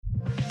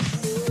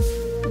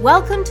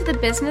Welcome to the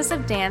Business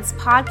of Dance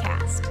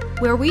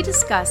podcast, where we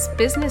discuss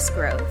business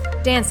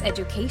growth, dance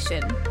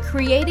education,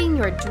 creating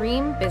your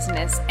dream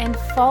business, and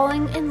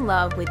falling in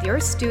love with your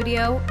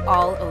studio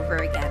all over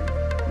again.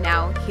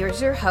 Now,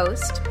 here's your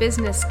host,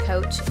 business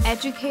coach,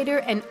 educator,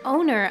 and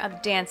owner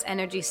of Dance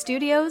Energy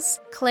Studios,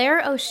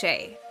 Claire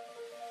O'Shea.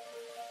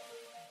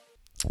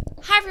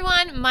 Hi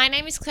everyone, my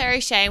name is Claire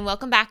O'Shea and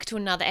welcome back to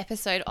another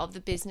episode of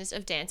the Business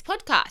of Dance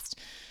podcast.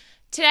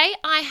 Today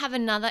I have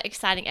another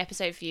exciting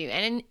episode for you,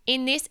 and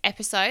in this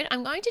episode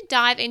I'm going to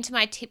dive into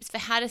my tips for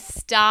how to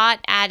start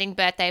adding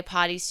birthday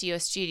parties to your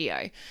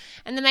studio.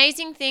 And the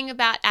amazing thing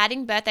about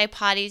adding birthday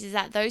parties is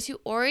that those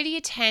who already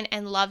attend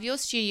and love your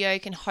studio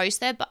can host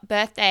their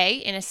birthday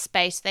in a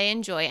space they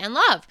enjoy and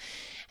love.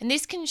 And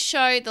this can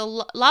show the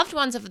loved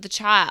ones of the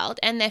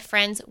child and their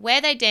friends where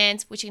they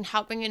dance, which can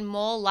help bring in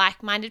more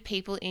like-minded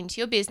people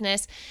into your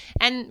business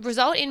and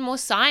result in more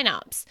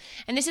sign-ups.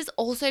 And this is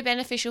also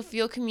beneficial for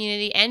your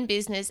community and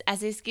business,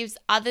 as this gives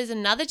others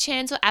another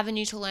chance or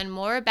avenue to learn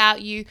more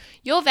about you,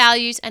 your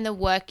values, and the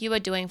work you are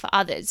doing for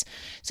others.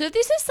 So if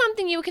this is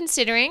something you are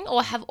considering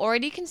or have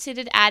already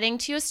considered adding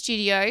to your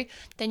studio,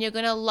 then you're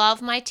going to love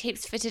my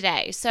tips for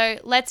today. So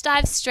let's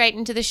dive straight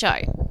into the show.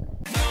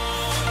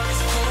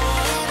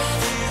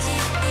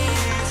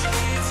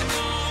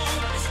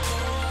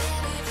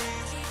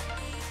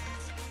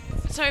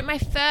 So my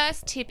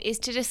first tip is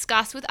to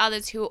discuss with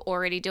others who are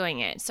already doing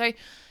it. So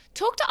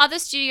talk to other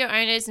studio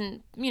owners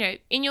and,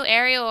 in your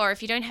area, or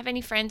if you don't have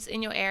any friends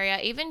in your area,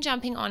 even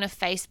jumping on a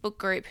Facebook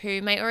group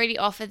who may already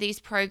offer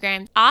these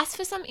programs, ask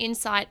for some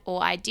insight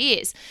or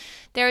ideas.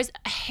 There is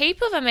a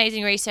heap of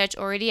amazing research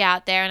already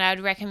out there, and I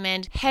would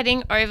recommend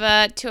heading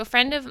over to a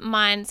friend of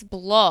mine's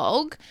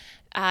blog,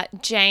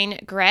 Jane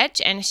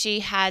Gretsch, and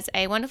she has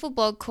a wonderful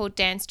blog called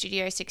Dance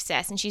Studio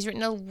Success, and she's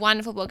written a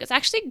wonderful book. It's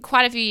actually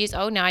quite a few years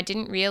old now. I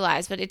didn't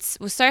realize, but it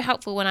was so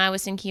helpful when I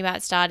was thinking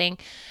about starting,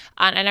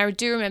 and I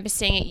do remember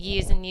seeing it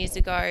years and years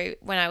ago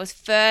when I was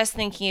first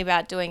thinking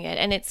about doing it.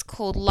 And it's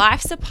called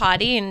Life's a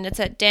Party, and it's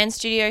at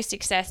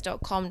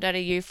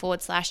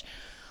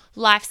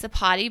dancestudiossuccess.com.au/Life's a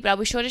Party, but I'll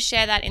be sure to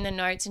share that in the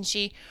notes. And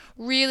she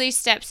really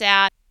steps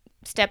out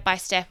step by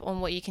step on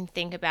what you can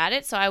think about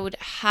it. So I would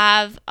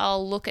have a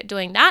look at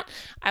doing that.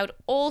 I would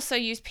also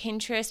use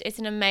Pinterest. It's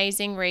an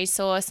amazing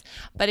resource.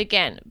 But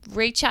again,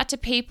 reach out to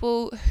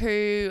people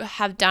who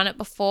have done it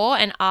before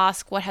and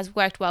ask what has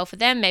worked well for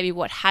them, maybe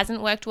what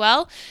hasn't worked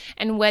well,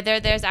 and whether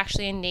there's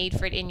actually a need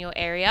for it in your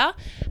area.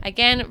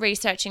 Again,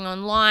 researching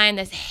online,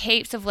 there's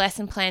heaps of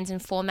lesson plans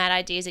and format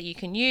ideas that you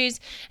can use.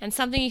 And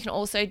something you can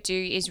also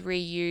do is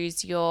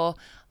reuse your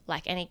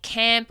any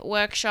camp,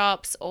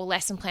 workshops, or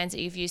lesson plans that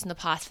you've used in the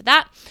past for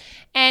that.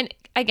 And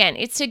again,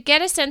 it's to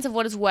get a sense of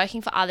what is working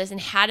for others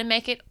and how to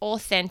make it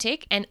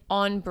authentic and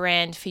on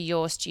brand for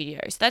your studio.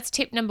 So that's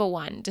tip number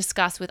 1,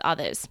 discuss with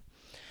others.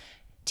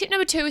 Tip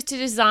number 2 is to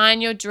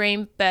design your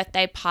dream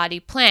birthday party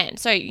plan.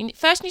 So you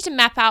first need to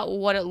map out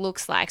what it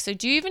looks like. So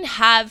do you even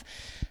have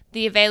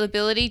the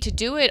availability to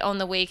do it on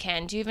the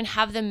weekend? Do you even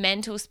have the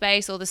mental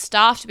space or the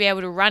staff to be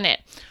able to run it?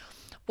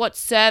 What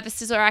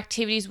services or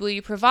activities will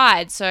you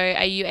provide? So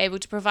are you able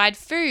to provide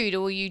food,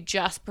 or will you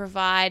just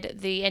provide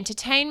the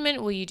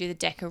entertainment? Will you do the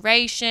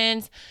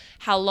decorations?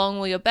 How long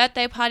will your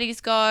birthday parties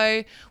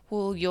go?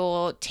 Will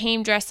your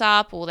team dress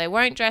up or they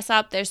won't dress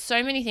up? There's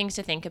so many things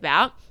to think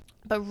about,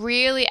 but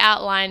really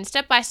outline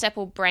step by step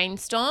or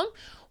brainstorm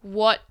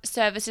what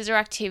services or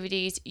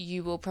activities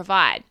you will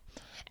provide.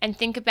 And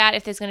think about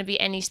if there's going to be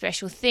any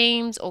special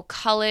themes or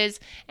colors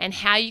and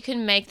how you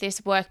can make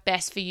this work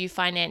best for you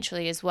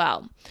financially as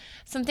well.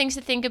 Some things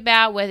to think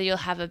about: whether you'll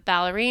have a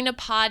ballerina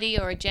party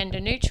or a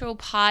gender neutral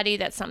party.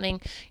 That's something,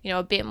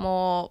 a bit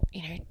more,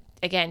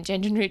 again,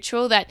 gender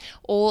neutral, that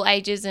all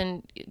ages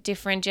and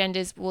different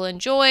genders will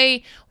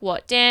enjoy.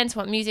 What dance,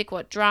 what music,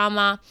 what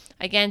drama.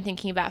 Again,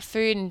 thinking about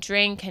food and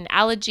drink and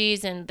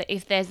allergies, and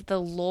if there's the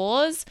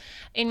laws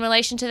in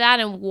relation to that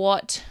and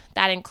what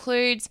that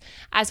includes,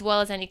 as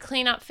well as any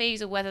cleanup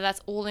fees or whether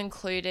that's all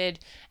included.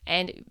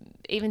 And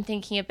even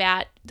thinking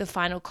about the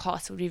final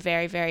cost would be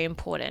very, very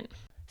important.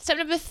 Step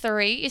number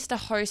 3 is to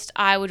host,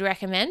 I would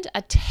recommend,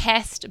 a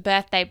test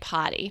birthday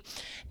party.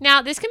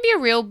 Now, this can be a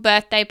real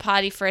birthday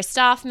party for a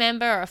staff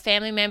member or a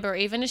family member or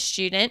even a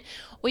student,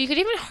 or you could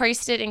even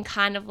host it in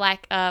kind of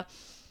like a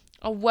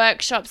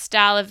workshop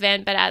style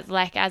event, but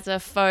as a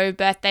faux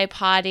birthday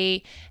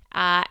party,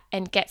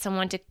 and get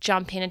someone to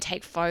jump in and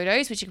take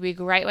photos, which could be a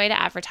great way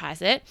to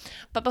advertise it.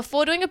 But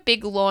before doing a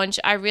big launch,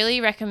 I really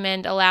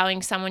recommend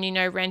allowing someone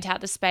rent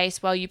out the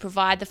space while you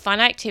provide the fun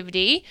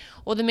activity,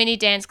 or the mini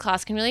dance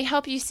class can really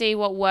help you see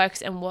what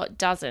works and what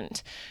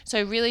doesn't.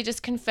 So really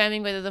just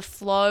confirming whether the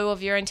flow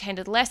of your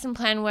intended lesson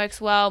plan works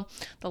well,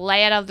 the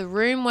layout of the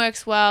room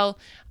works well,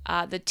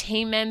 the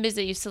team members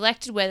that you've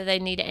selected, whether they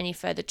need any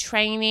further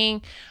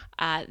training,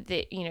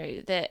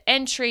 the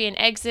entry and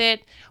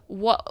exit,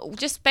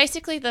 just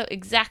basically the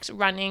exact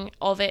running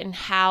of it and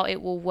how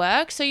it will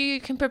work, so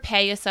you can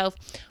prepare yourself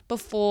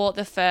before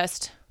the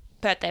first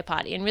birthday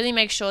party, and really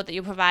make sure that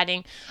you're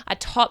providing a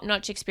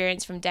top-notch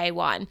experience from day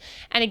one.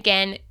 And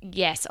again,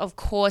 yes, of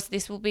course,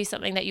 this will be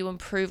something that you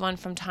improve on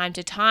from time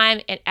to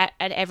time at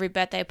every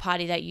birthday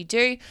party that you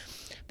do.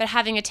 But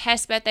having a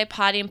test birthday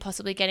party and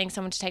possibly getting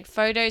someone to take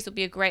photos will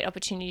be a great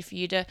opportunity for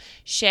you to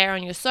share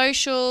on your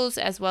socials,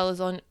 as well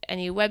as on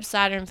any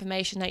website or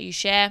information that you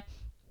share.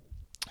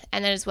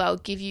 And then as well,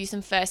 give you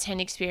some first-hand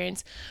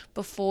experience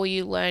before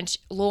you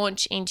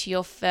launch into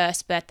your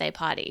first birthday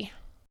party.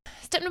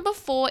 Step number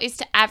 4 is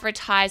to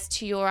advertise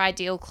to your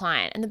ideal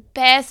client. And the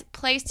best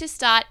place to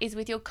start is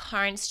with your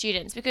current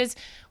students because,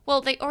 well,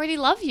 they already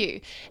love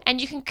you.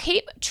 And you can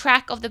keep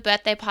track of the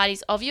birthday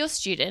parties of your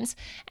students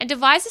and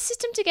devise a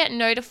system to get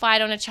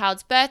notified on a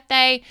child's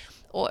birthday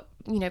or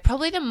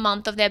probably the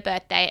month of their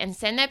birthday, and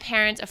send their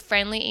parents a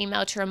friendly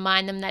email to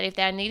remind them that if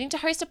they're needing to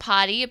host a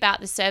party,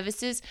 about the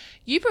services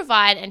you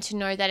provide and to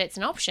know that it's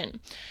an option.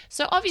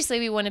 So obviously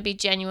we want to be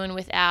genuine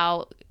with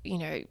our,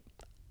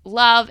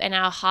 love and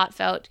our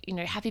heartfelt,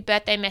 happy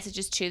birthday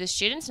messages to the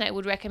students. And I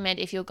would recommend,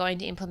 if you're going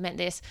to implement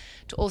this,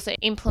 to also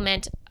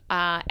implement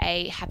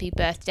a happy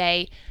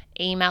birthday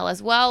email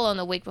as well on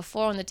the week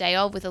before, on the day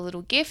of, with a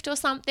little gift or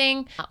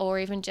something, or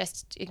even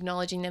just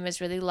acknowledging them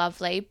as really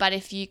lovely. But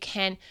if you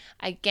can,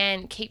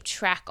 again, keep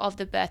track of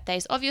the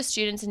birthdays of your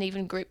students and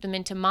even group them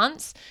into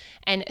months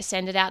and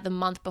send it out the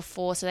month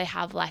before, so they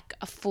have like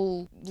a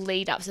full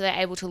lead up, so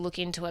they're able to look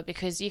into it,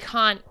 because you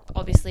can't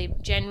obviously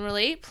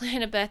generally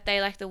plan a birthday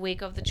like the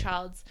week of the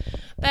child's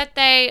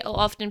birthday.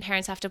 Often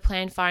parents have to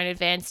plan far in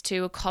advance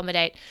to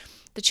accommodate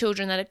the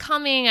children that are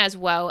coming, as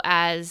well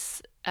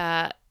as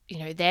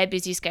their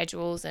busy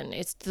schedules, and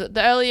it's the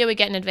earlier we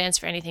get in advance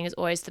for anything is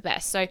always the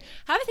best. So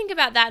have a think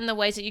about that and the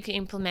ways that you can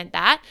implement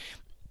that.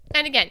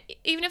 And again,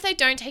 even if they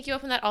don't take you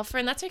up on that offer,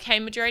 and that's okay,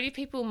 majority of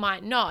people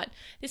might not,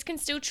 this can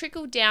still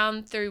trickle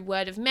down through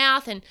word of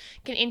mouth and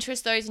can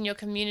interest those in your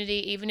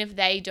community even if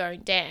they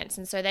don't dance.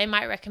 And so they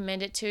might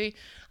recommend it to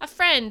a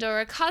friend or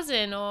a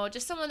cousin or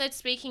just someone that's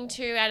speaking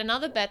to at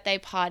another birthday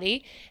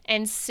party,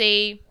 and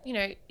see,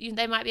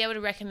 they might be able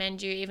to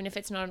recommend you even if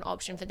it's not an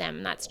option for them,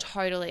 and that's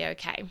totally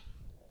okay.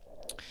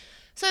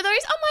 So those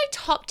are my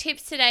top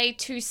tips today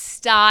to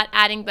start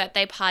adding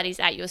birthday parties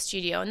at your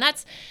studio. And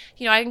that's,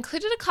 I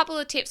included a couple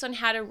of tips on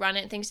how to run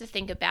it and things to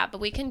think about,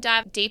 but we can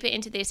dive deeper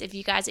into this if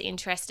you guys are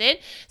interested.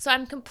 So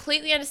I'm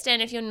completely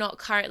understand if you're not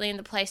currently in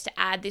the place to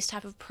add this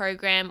type of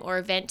program or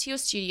event to your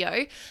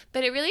studio,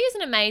 but it really is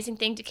an amazing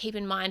thing to keep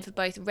in mind for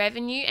both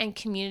revenue and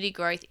community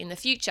growth in the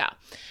future.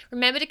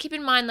 Remember to keep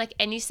in mind, like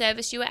any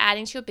service you are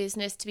adding to your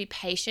business, to be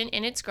patient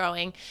in its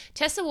growing,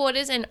 test the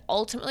waters, and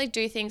ultimately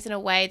do things in a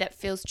way that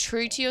feels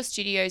true to your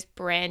studio's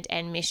brand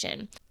and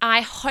mission. I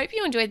hope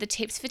you enjoyed the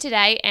tips for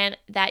today and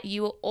that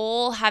you are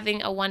all having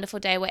a wonderful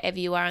day wherever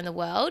you are in the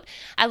world.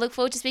 I look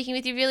forward to speaking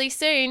with you really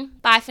soon.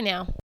 Bye for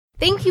now.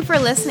 Thank you for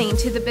listening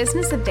to the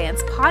Business of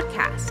Dance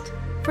podcast.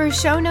 For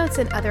show notes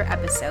and other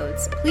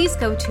episodes, please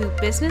go to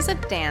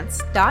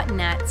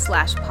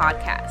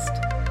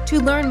businessofdance.net/podcast. To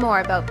learn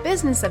more about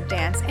Business of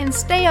Dance and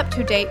stay up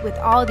to date with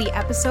all the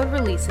episode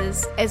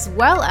releases, as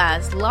well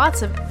as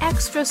lots of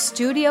extra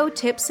studio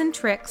tips and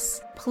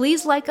tricks,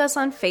 please like us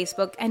on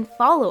Facebook and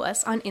follow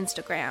us on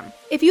Instagram.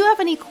 If you have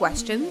any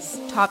questions,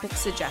 topic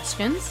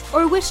suggestions,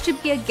 or wish to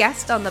be a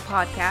guest on the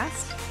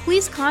podcast,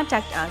 please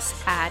contact us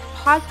at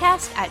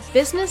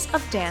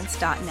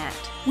podcast@businessofdance.net.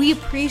 We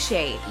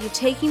appreciate you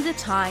taking the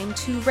time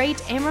to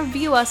rate and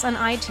review us on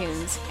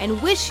iTunes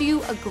and wish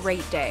you a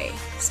great day.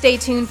 Stay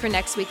tuned for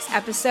next week's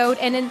episode,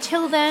 and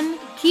until then,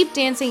 keep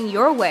dancing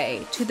your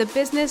way to the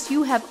business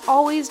you have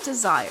always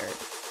desired.